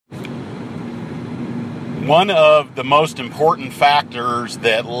One of the most important factors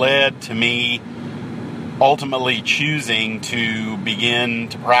that led to me ultimately choosing to begin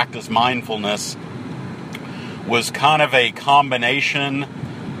to practice mindfulness was kind of a combination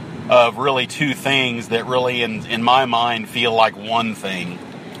of really two things that really, in my mind, feel like one thing,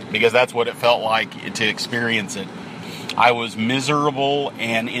 because that's what it felt like to experience it. I was miserable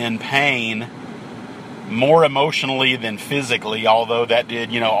and in pain, more emotionally than physically, although that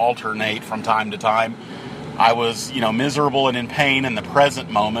did, alternate from time to time. I was, miserable and in pain in the present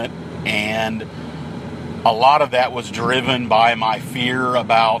moment, and a lot of that was driven by my fear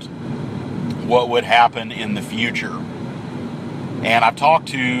about what would happen in the future. And I've talked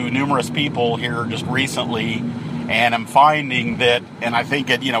to numerous people here just recently, and I'm finding that, and I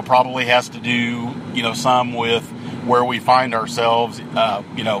think it, probably has to do, some with where we find ourselves,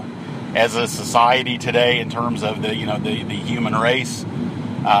 as a society today in terms of the human race,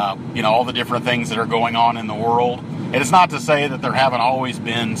 all the different things that are going on in the world. And it's not to say that there haven't always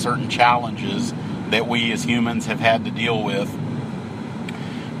been certain challenges that we as humans have had to deal with.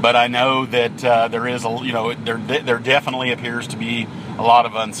 But I know that there is, there definitely appears to be a lot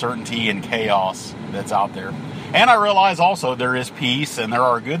of uncertainty and chaos that's out there. And I realize also there is peace and there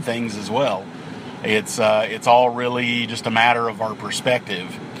are good things as well. It's all really just a matter of our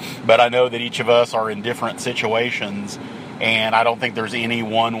perspective. But I know that each of us are in different situations, and I don't think there's any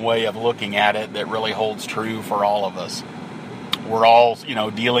one way of looking at it that really holds true for all of us. We're all,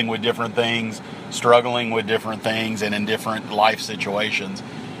 dealing with different things, struggling with different things, and in different life situations.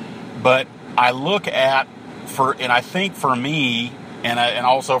 But I look at, and I think for me, and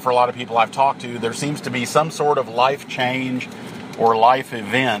also for a lot of people I've talked to, there seems to be some sort of life change or life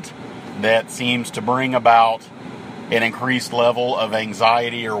event that seems to bring about an increased level of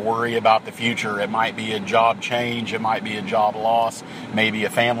anxiety or worry about the future. It might be a job change, it might be a job loss, maybe a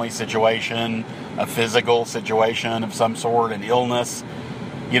family situation, a physical situation of some sort, an illness.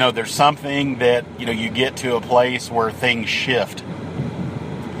 There's something that, you get to a place where things shift.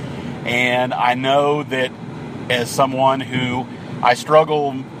 And I know that as someone who have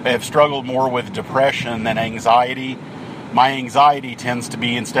struggled more with depression than anxiety, my anxiety tends to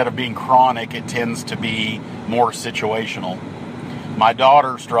be, instead of being chronic, it tends to be more situational. My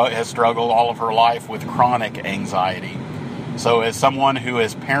daughter has struggled all of her life with chronic anxiety. So as someone who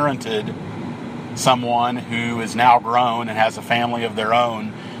has parented someone who is now grown and has a family of their own,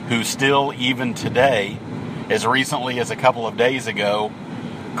 who still, even today, as recently as a couple of days ago,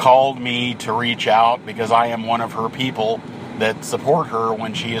 called me to reach out because I am one of her people that support her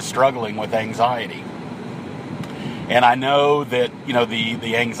when she is struggling with anxiety. And I know that,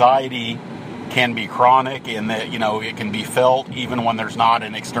 the anxiety can be chronic and that, it can be felt even when there's not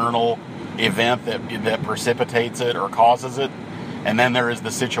an external event that precipitates it or causes it. And then there is the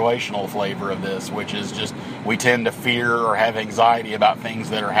situational flavor of this, which is just we tend to fear or have anxiety about things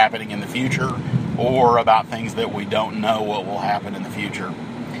that are happening in the future or about things that we don't know what will happen in the future.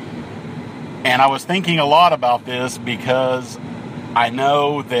 And I was thinking a lot about this because I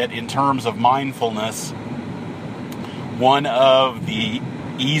know that in terms of mindfulness, one of the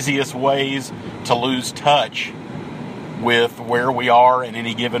easiest ways to lose touch with where we are in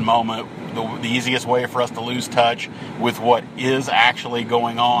any given moment, the easiest way for us to lose touch with what is actually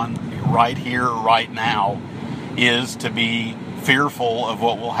going on right here, right now, is to be fearful of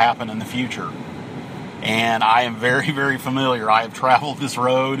what will happen in the future. And I am very, very familiar. I have traveled this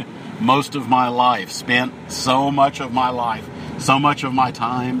road most of my life, spent so much of my life, so much of my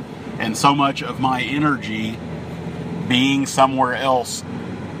time, and so much of my energy being somewhere else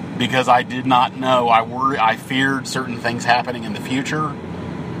because I did not know. I feared certain things happening in the future,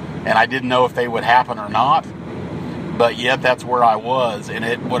 and I didn't know if they would happen or not. But yet that's where I was.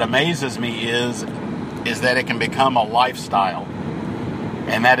 And what amazes me is that it can become a lifestyle.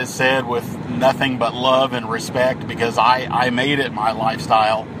 And that is said with nothing but love and respect, because I made it my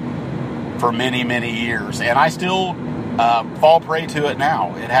lifestyle for many, many years. And I still fall prey to it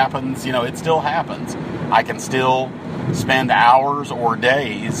now. It happens, it still happens. I can still spend hours or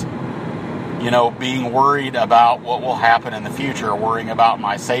days, being worried about what will happen in the future, worrying about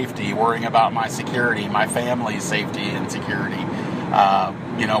my safety, worrying about my security, my family's safety and security,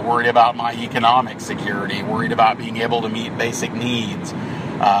 worried about my economic security, worried about being able to meet basic needs.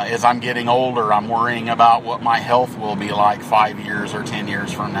 As I'm getting older, I'm worrying about what my health will be like 5 years or 10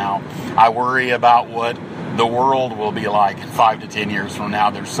 years from now. I worry about what the world will be like in 5 to 10 years from now.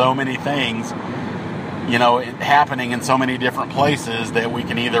 There's so many things, happening in so many different places that we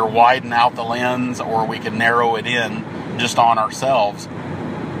can either widen out the lens or we can narrow it in just on ourselves.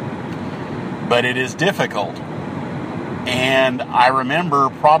 But it is difficult. And I remember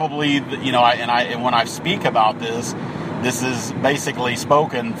probably, when I speak about this, this is basically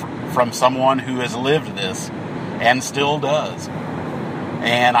spoken from someone who has lived this and still does.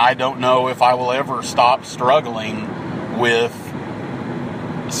 And I don't know if I will ever stop struggling with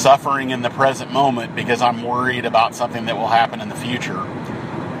suffering in the present moment because I'm worried about something that will happen in the future.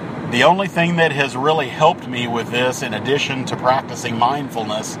 The only thing that has really helped me with this, in addition to practicing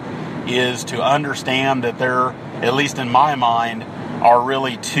mindfulness, is to understand that there, at least in my mind, are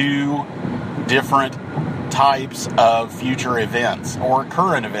really two different types of future events, or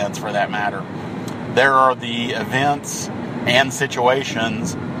current events for that matter. There are the events and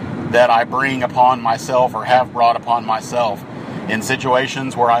situations that I bring upon myself or have brought upon myself in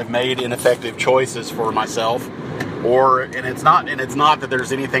situations where I've made ineffective choices for myself, and it's not that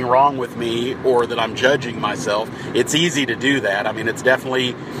there's anything wrong with me or that I'm judging myself. It's easy to do that. I mean, it's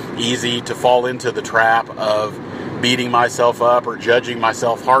definitely easy to fall into the trap of beating myself up or judging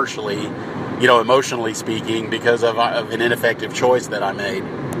myself harshly, emotionally speaking, because of an ineffective choice that I made.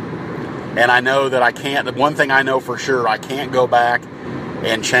 And I know that I can't, one thing I know for sure, I can't go back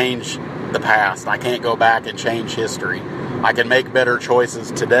and change the past. I can't go back and change history. I can make better choices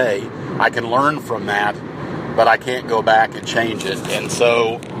today. I can learn from that, but I can't go back and change it. And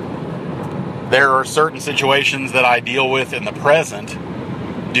so there are certain situations that I deal with in the present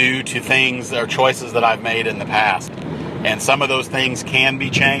due to things or choices that I've made in the past. And some of those things can be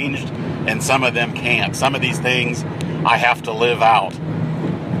changed and some of them can't. Some of these things I have to live out.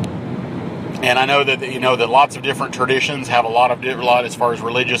 And I know that that lots of different traditions have a lot as far as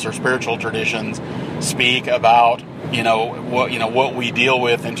religious or spiritual traditions speak about what we deal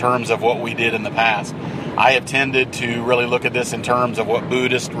with in terms of what we did in the past. I have tended to really look at this in terms of what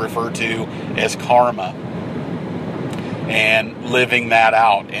Buddhists refer to as karma, and living that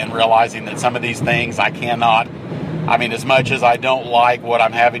out and realizing that some of these things I cannot. I mean, as much as I don't like what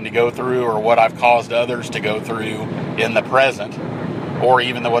I'm having to go through or what I've caused others to go through in the present, or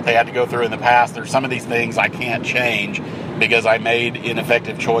even what they had to go through in the past, there's some of these things I can't change because I made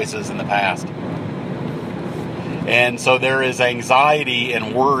ineffective choices in the past. And so there is anxiety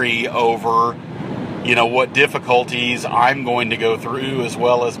and worry over, what difficulties I'm going to go through, as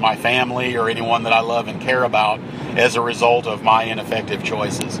well as my family or anyone that I love and care about, as a result of my ineffective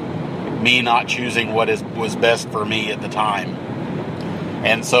choices. Me not choosing what was best for me at the time.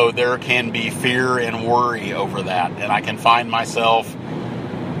 And so there can be fear and worry over that. And I can find myself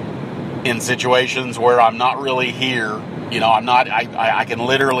in situations where I'm not really here. I can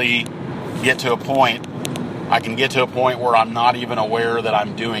literally get to a point. I can get to a point where I'm not even aware that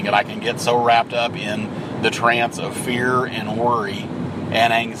I'm doing it. I can get so wrapped up in the trance of fear and worry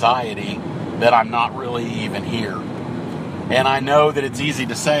and anxiety that I'm not really even here. And I know that it's easy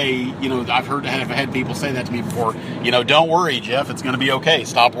to say, I've had people say that to me before, don't worry, Jeff, it's going to be okay.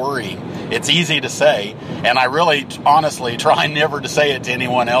 Stop worrying. It's easy to say, and I really, honestly, try never to say it to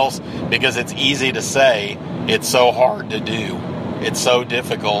anyone else because it's easy to say. It's so hard to do. It's so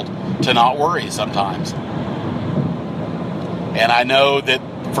difficult to not worry sometimes. And I know that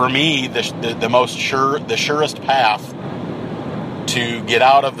for me, the surest path to get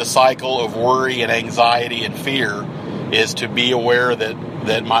out of the cycle of worry and anxiety and fear is to be aware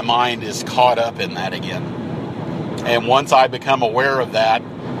that my mind is caught up in that again. And once I become aware of that,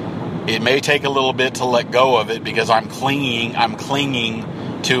 it may take a little bit to let go of it because I'm clinging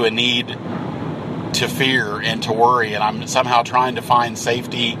to a need to fear and to worry, and I'm somehow trying to find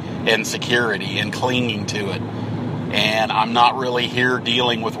safety and security and clinging to it. And I'm not really here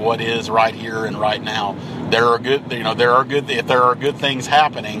dealing with what is right here and right now. If there are good things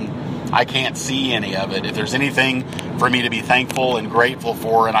happening, I can't see any of it. If there's anything for me to be thankful and grateful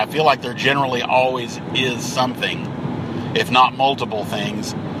for, and I feel like there generally always is something, if not multiple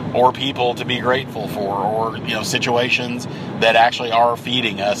things, or people to be grateful for, or situations that actually are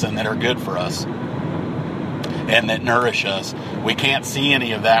feeding us and that are good for us and that nourish us. We can't see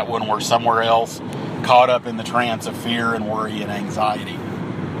any of that when we're somewhere else, caught up in the trance of fear and worry and anxiety.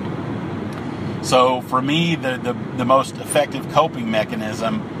 So for me, the most effective coping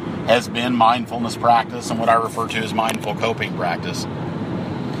mechanism has been mindfulness practice and what I refer to as mindful coping practice.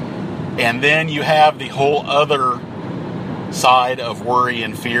 And then you have the whole other side of worry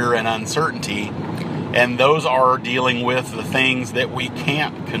and fear and uncertainty, and those are dealing with the things that we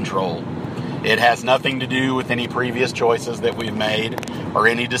can't control. It has nothing to do with any previous choices that we've made or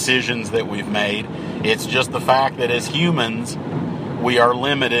any decisions that we've made. It's just the fact that as humans, we are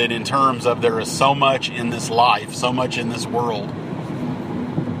limited in terms of there is so much in this life, so much in this world,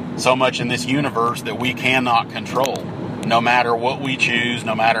 so much in this universe that we cannot control. No matter what we choose,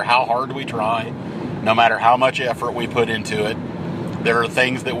 no matter how hard we try, no matter how much effort we put into it, there are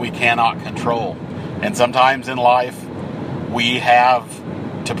things that we cannot control. And sometimes in life, we have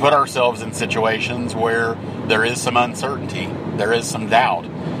to put ourselves in situations where there is some uncertainty, there is some doubt.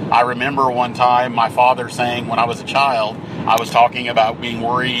 I remember one time my father saying when I was a child, I was talking about being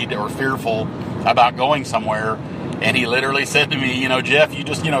worried or fearful about going somewhere, and he literally said to me, Jeff, you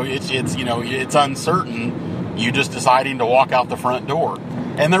just, it's uncertain, you just deciding to walk out the front door.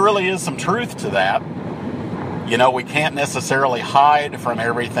 And there really is some truth to that. We can't necessarily hide from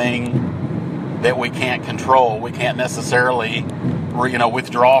everything that we can't control. We can't necessarily,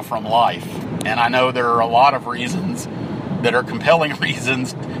 withdraw from life. And I know there are a lot of reasons that are compelling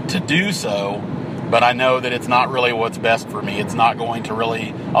reasons to do so, but I know that it's not really what's best for me. It's not going to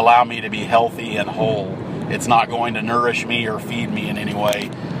really allow me to be healthy and whole. It's not going to nourish me or feed me in any way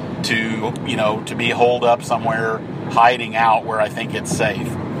to be holed up somewhere, hiding out where I think it's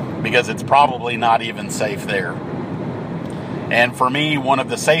safe, because it's probably not even safe there. And for me, one of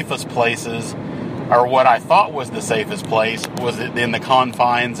the safest places, or what I thought was the safest place, was in the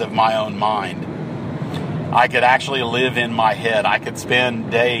confines of my own mind. I could actually live in my head. I could spend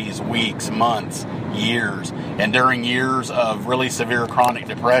days, weeks, months, years, and during years of really severe chronic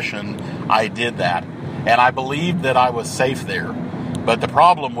depression, I did that. And I believed that I was safe there. But the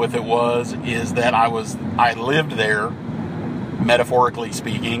problem with it is that I lived there, metaphorically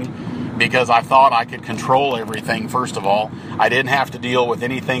speaking, because I thought I could control everything, first of all. I didn't have to deal with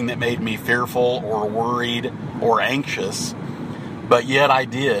anything that made me fearful or worried or anxious. But yet I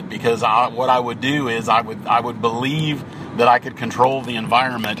did, because what I would do is I would believe that I could control the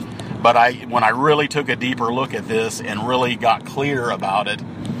environment. But when I really took a deeper look at this and really got clear about it,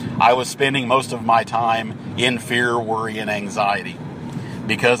 I was spending most of my time in fear, worry, and anxiety,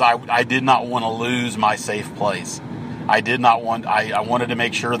 because I did not want to lose my safe place. I wanted to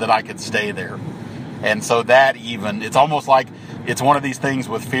make sure that I could stay there. And so it's almost like it's one of these things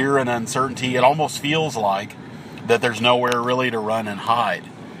with fear and uncertainty. It almost feels like that there's nowhere really to run and hide.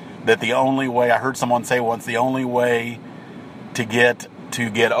 That the only way, I heard someone say once, the only way to get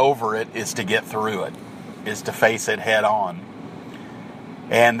over it is to get through it, is to face it head on.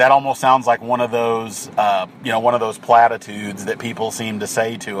 And that almost sounds like one of those platitudes that people seem to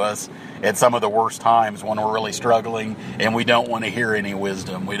say to us at some of the worst times when we're really struggling, and we don't want to hear any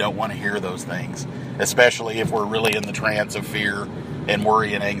wisdom. We don't want to hear those things, especially if we're really in the trance of fear and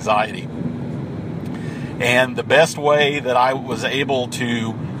worry and anxiety. And the best way that I was able to,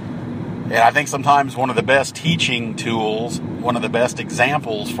 and I think sometimes one of the best teaching tools, one of the best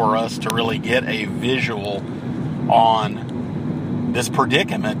examples for us to really get a visual on this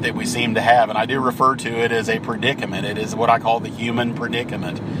predicament that we seem to have, and I do refer to it as a predicament. It is what I call the human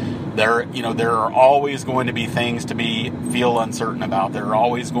predicament. There are always going to be things to feel uncertain about. There are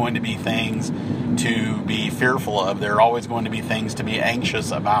always going to be things to be fearful of. There are always going to be things to be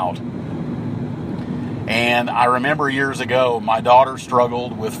anxious about. And I remember years ago, my daughter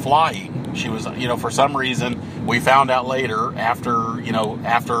struggled with flying. She was, for some reason, we found out later, after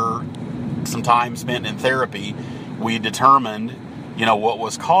some time spent in therapy, we determined what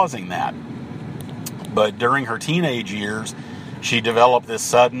was causing that. But during her teenage years, she developed this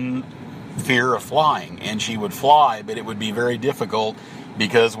sudden fear of flying, and she would fly, but it would be very difficult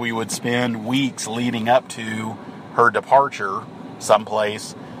because we would spend weeks leading up to her departure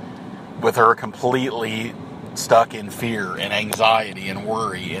someplace with her completely stuck in fear and anxiety and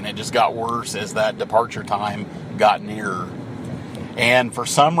worry, and it just got worse as that departure time got nearer. And for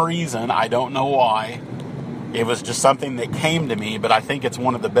some reason, I don't know why, it was just something that came to me, but I think it's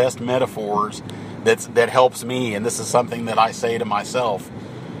one of the best metaphors that helps me, and this is something that I say to myself,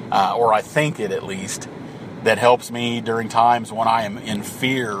 or I think it at least, that helps me during times when I am in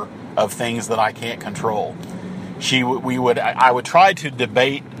fear of things that I can't control. I would try to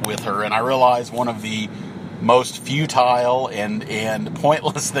debate with her, and I realize one of the most futile and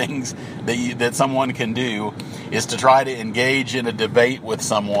pointless things that someone can do is to try to engage in a debate with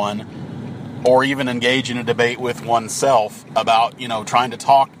someone, or even engage in a debate with oneself about, trying to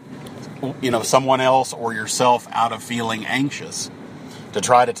talk, someone else or yourself out of feeling anxious, to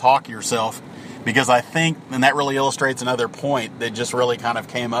try to talk yourself, because I think, and that really illustrates another point that just really kind of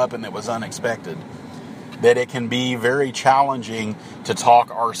came up and that was unexpected, that it can be very challenging to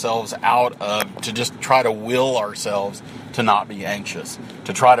talk ourselves out of, to just try to will ourselves to not be anxious,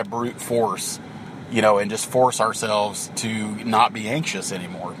 to try to brute force, and just force ourselves to not be anxious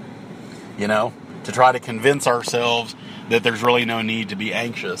anymore. To try to convince ourselves that there's really no need to be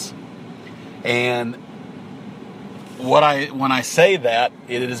anxious. And when I say that,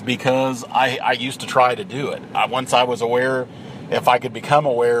 it is because I used to try to do it. Once I was aware if I could become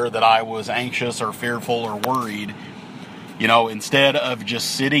aware that I was anxious or fearful or worried, instead of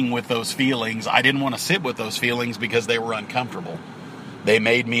just sitting with those feelings, I didn't want to sit with those feelings because they were uncomfortable. They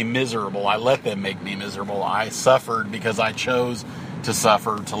made me miserable. I let them make me miserable. I suffered because I chose to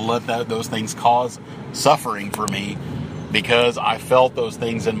suffer, to let those things cause suffering for me, because I felt those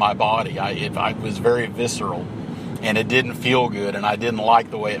things in my body. I was very visceral, and it didn't feel good, and I didn't like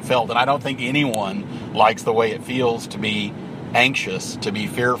the way it felt. And I don't think anyone likes the way it feels to be anxious, to be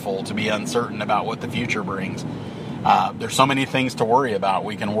fearful, to be uncertain about what the future brings. There's so many things to worry about.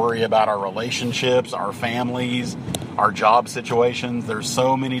 We can worry about our relationships, our families, our job situations. There's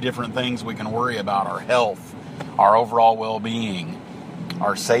so many different things we can worry about. Our health, our overall well-being,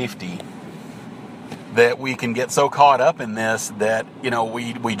 our safety, that we can get so caught up in this that,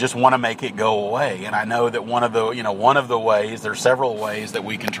 we just want to make it go away. And I know that one of the ways, there's several ways that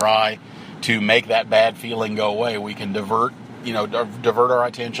we can try to make that bad feeling go away. We can divert our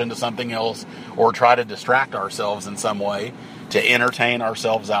attention to something else, or try to distract ourselves in some way, to entertain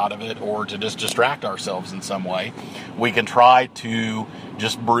ourselves out of it, or to just distract ourselves in some way. We can try to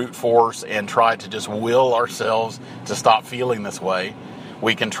just brute force and try to just will ourselves to stop feeling this way.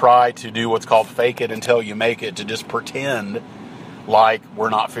 We can try to do what's called fake it until you make it, to just pretend like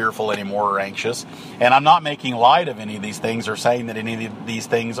we're not fearful anymore or anxious. And I'm not making light of any of these things or saying that any of these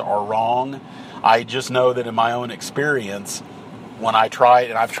things are wrong. I just know that in my own experience, when I've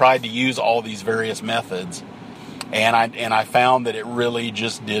tried to use all these various methods, and I found that it really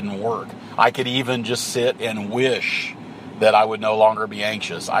just didn't work. I could even just sit and wish that I would no longer be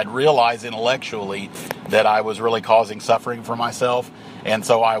anxious. I'd realize intellectually that I was really causing suffering for myself, and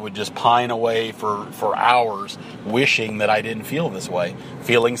so I would just pine away for hours wishing that I didn't feel this way,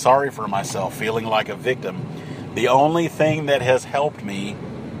 feeling sorry for myself, feeling like a victim. The only thing that has helped me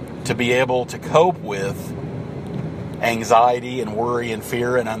to be able to cope with anxiety and worry and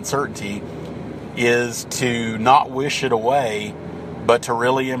fear and uncertainty is to not wish it away, but to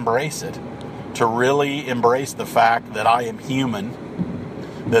really embrace it. To really embrace the fact that I am human,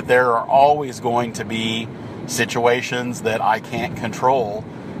 that there are always going to be situations that I can't control,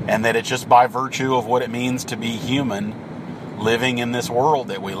 and that it's just by virtue of what it means to be human, living in this world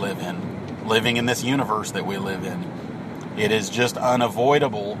that we live in, living in this universe that we live in. It is just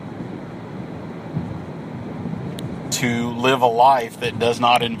unavoidable to live a life that does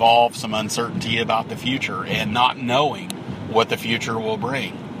not involve some uncertainty about the future and not knowing what the future will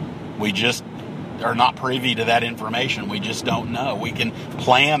bring. We just are not privy to that information. We just don't know. We can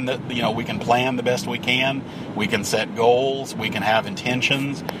plan the best we can. We can set goals. We can have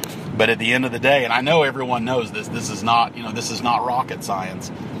intentions. But at the end of the day, and I know everyone knows this is not rocket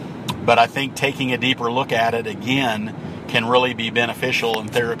science, but I think taking a deeper look at it again can really be beneficial and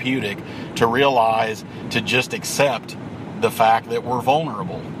therapeutic, to realize, to just accept the fact that we're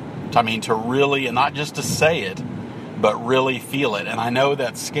vulnerable. To really, and not just to say it, but really feel it. And I know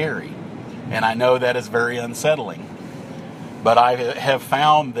that's scary, and I know that is very unsettling. But I have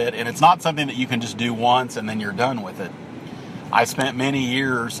found that, and it's not something that you can just do once and then you're done with it. I spent many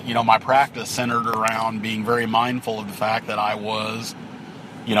years, my practice centered around being very mindful of the fact that I was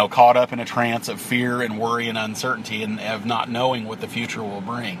caught up in a trance of fear and worry and uncertainty, and of not knowing what the future will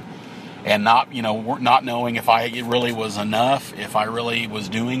bring, and not knowing if I really was enough, if I really was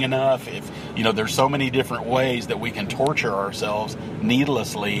doing enough. If there's so many different ways that we can torture ourselves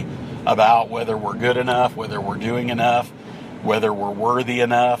needlessly about whether we're good enough, whether we're doing enough, whether we're worthy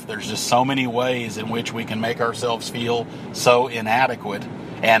enough. There's just so many ways in which we can make ourselves feel so inadequate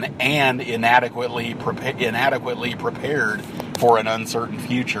and inadequately prepared for an uncertain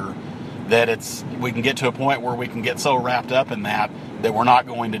future, that we can get to a point where we can get so wrapped up in that we're not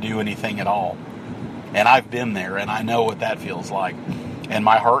going to do anything at all. And I've been there, and I know what that feels like. And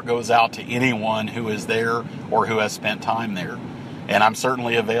my heart goes out to anyone who is there or who has spent time there. And I'm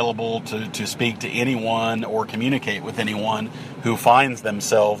certainly available to speak to anyone or communicate with anyone who finds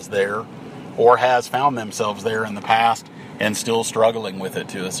themselves there or has found themselves there in the past and still struggling with it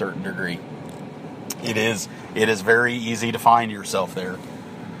to a certain degree. It is very easy to find yourself there.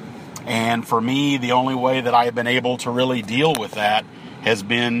 And for me, the only way that I have been able to really deal with that has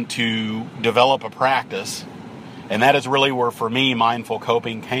been to develop a practice. And that is really where, for me, mindful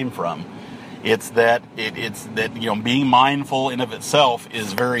coping came from. It's that being mindful in of itself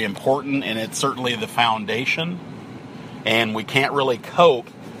is very important, and it's certainly the foundation. And we can't really cope,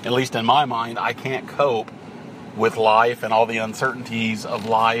 at least in my mind, I can't cope with life and all the uncertainties of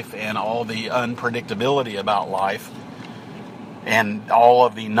life and all the unpredictability about life and all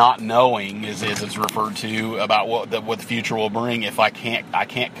of the not knowing, as it's referred to, about what the future will bring. If I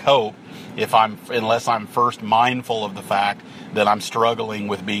can't cope unless I'm first mindful of the fact that I'm struggling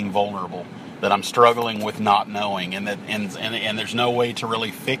with being vulnerable, that I'm struggling with not knowing, and there's no way to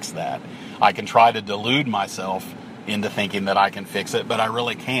really fix that. I can try to delude myself into thinking that I can fix it, but I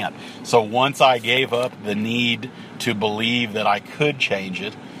really can't. So once I gave up the need to believe that I could change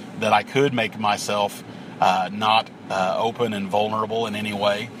it, that I could make myself not open and vulnerable in any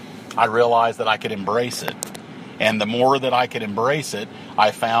way, I realized that I could embrace it. And the more that I could embrace it, I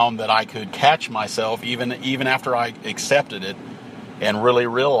found that I could catch myself even after I accepted it and really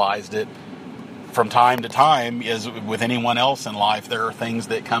realized it. From time to time, as with anyone else in life, there are things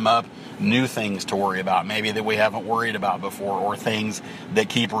that come up, new things to worry about, maybe that we haven't worried about before, or things that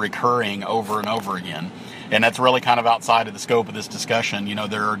keep recurring over and over again. And that's really kind of outside of the scope of this discussion.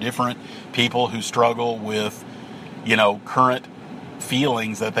 There are different people who struggle with, current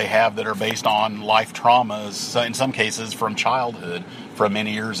feelings that they have that are based on life traumas, in some cases from childhood, from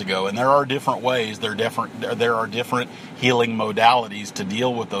many years ago. And there are different ways, there are different healing modalities to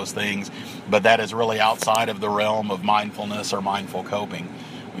deal with those things, but that is really outside of the realm of mindfulness or mindful coping.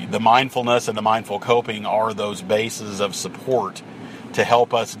 The mindfulness and the mindful coping are those bases of support to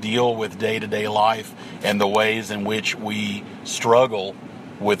help us deal with day-to-day life and the ways in which we struggle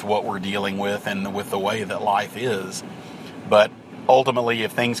with what we're dealing with and with the way that life is. But ultimately,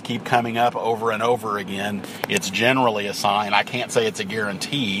 if things keep coming up over and over again, it's generally a sign. I can't say it's a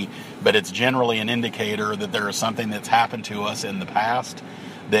guarantee, but it's generally an indicator that there is something that's happened to us in the past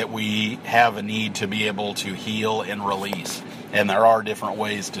that we have a need to be able to heal and release. And there are different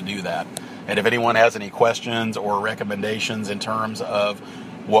ways to do that. And if anyone has any questions or recommendations in terms of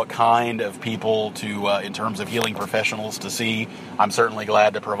what kind of people in terms of healing professionals to see, I'm certainly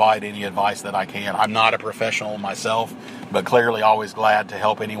glad to provide any advice that I can. I'm not a professional myself, but clearly always glad to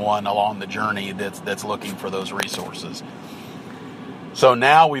help anyone along the journey that's looking for those resources. So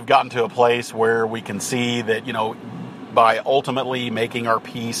now we've gotten to a place where we can see that, by ultimately making our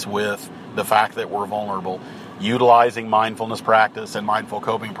peace with the fact that we're vulnerable, utilizing mindfulness practice and mindful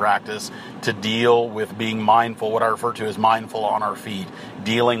coping practice to deal with being mindful, what I refer to as mindful on our feet,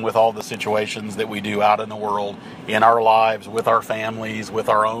 dealing with all the situations that we do out in the world, in our lives, with our families, with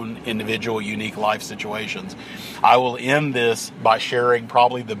our own individual unique life situations. I will end this by sharing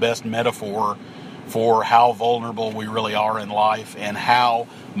probably the best metaphor for how vulnerable we really are in life and how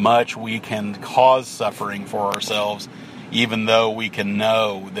much we can cause suffering for ourselves, even though we can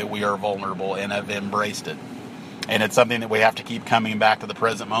know that we are vulnerable and have embraced it. And it's something that we have to keep coming back to the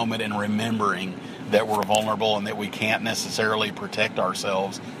present moment and remembering that we're vulnerable and that we can't necessarily protect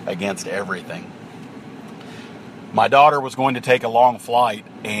ourselves against everything. My daughter was going to take a long flight,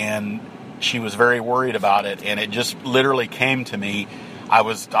 and she was very worried about it, and it just literally came to me.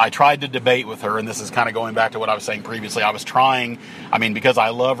 I tried to debate with her, and this is kind of going back to what I was saying previously. Because I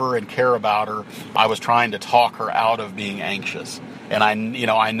love her and care about her, I was trying to talk her out of being anxious. And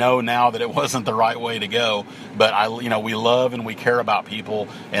I know now that it wasn't the right way to go, but we love and we care about people,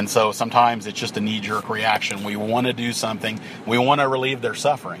 and so sometimes it's just a knee-jerk reaction. We want to do something. We want to relieve their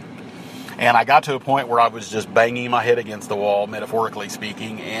suffering. And I got to a point where I was just banging my head against the wall, metaphorically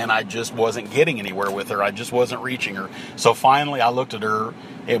speaking, and I just wasn't getting anywhere with her. I just wasn't reaching her. So finally, I looked at her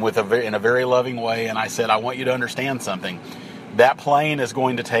in a very loving way, and I said, I want you to understand something. That plane is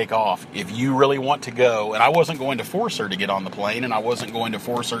going to take off. If you really want to go, and I wasn't going to force her to get on the plane, and I wasn't going to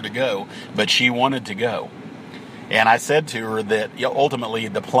force her to go, but she wanted to go. And I said to her that ultimately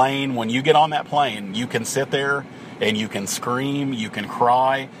the plane, when you get on that plane, you can sit there and you can scream, you can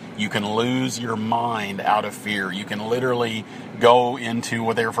cry, you can lose your mind out of fear. You can literally go into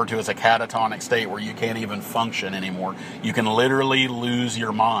what they refer to as a catatonic state where you can't even function anymore. You can literally lose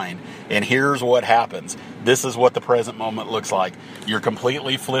your mind. And here's what happens. This is what the present moment looks like. You're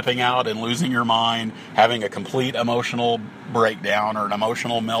completely flipping out and losing your mind, having a complete emotional breakdown or an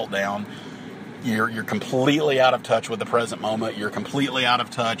emotional meltdown. You're completely out of touch with the present moment. You're completely out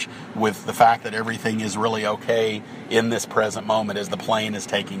of touch with the fact that everything is really okay in this present moment as the plane is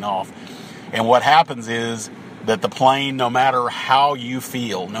taking off. And what happens is that the plane, no matter how you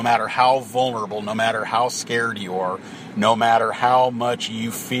feel, no matter how vulnerable, no matter how scared you are, no matter how much you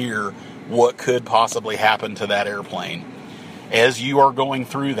fear what could possibly happen to that airplane, as you are going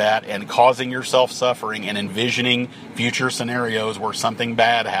through that and causing yourself suffering and envisioning future scenarios where something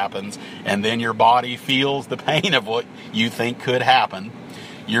bad happens, and then your body feels the pain of what you think could happen,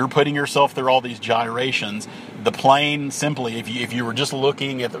 you're putting yourself through all these gyrations. The plane simply, if you were just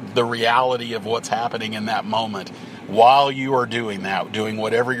looking at the reality of what's happening in that moment, while you are doing that, doing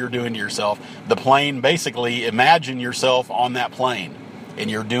whatever you're doing to yourself, the plane, basically, imagine yourself on that plane. And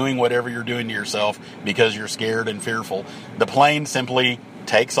you're doing whatever you're doing to yourself because you're scared and fearful. The plane simply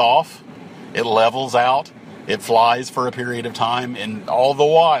takes off, it levels out, it flies for a period of time, and all the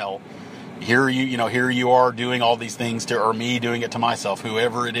while, here you are doing all these things or me doing it to myself,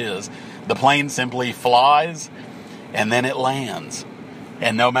 whoever it is. The plane simply flies, and then it lands.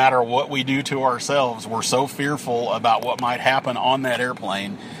 And no matter what we do to ourselves, we're so fearful about what might happen on that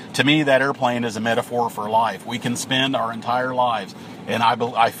airplane. To me, that airplane is a metaphor for life. We can spend our entire lives, and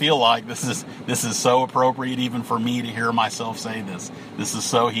I feel like this is so appropriate even for me to hear myself say this. This is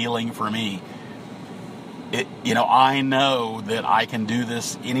so healing for me. I know that I can do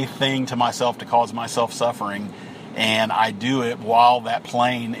anything to myself to cause myself suffering, and I do it while that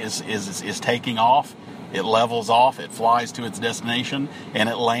plane is taking off. It levels off, it flies to its destination, and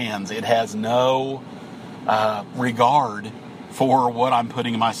it lands. It has no regard for what I'm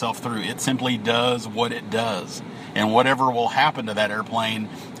putting myself through. It simply does what it does. And whatever will happen to that airplane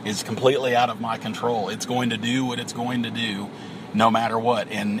is completely out of my control. It's going to do what it's going to do no matter what.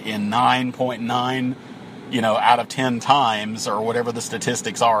 In 9.9 out of 10 times, or whatever the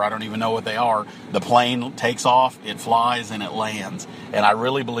statistics are, I don't even know what they are, the plane takes off, it flies, and it lands. And I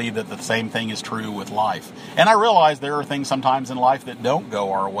really believe that the same thing is true with life. And I realize there are things sometimes in life that don't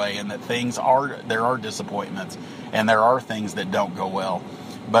go our way, and that there are disappointments, and there are things that don't go well.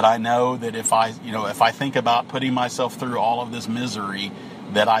 But I know that if I think about putting myself through all of this misery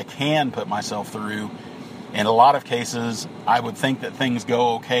that I can put myself through, in a lot of cases, I would think that things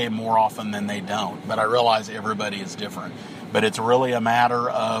go okay more often than they don't. But I realize everybody is different. But it's really a matter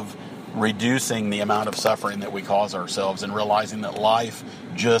of reducing the amount of suffering that we cause ourselves and realizing that life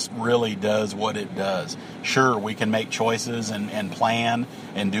just really does what it does. Sure, we can make choices and plan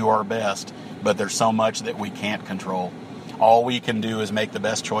and do our best, but there's so much that we can't control. All we can do is make the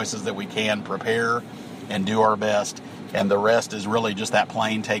best choices that we can, prepare and do our best, and the rest is really just that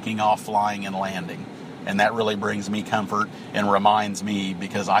plane taking off, flying, and landing. And that really brings me comfort and reminds me,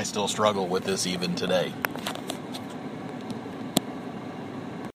 because I still struggle with this even today.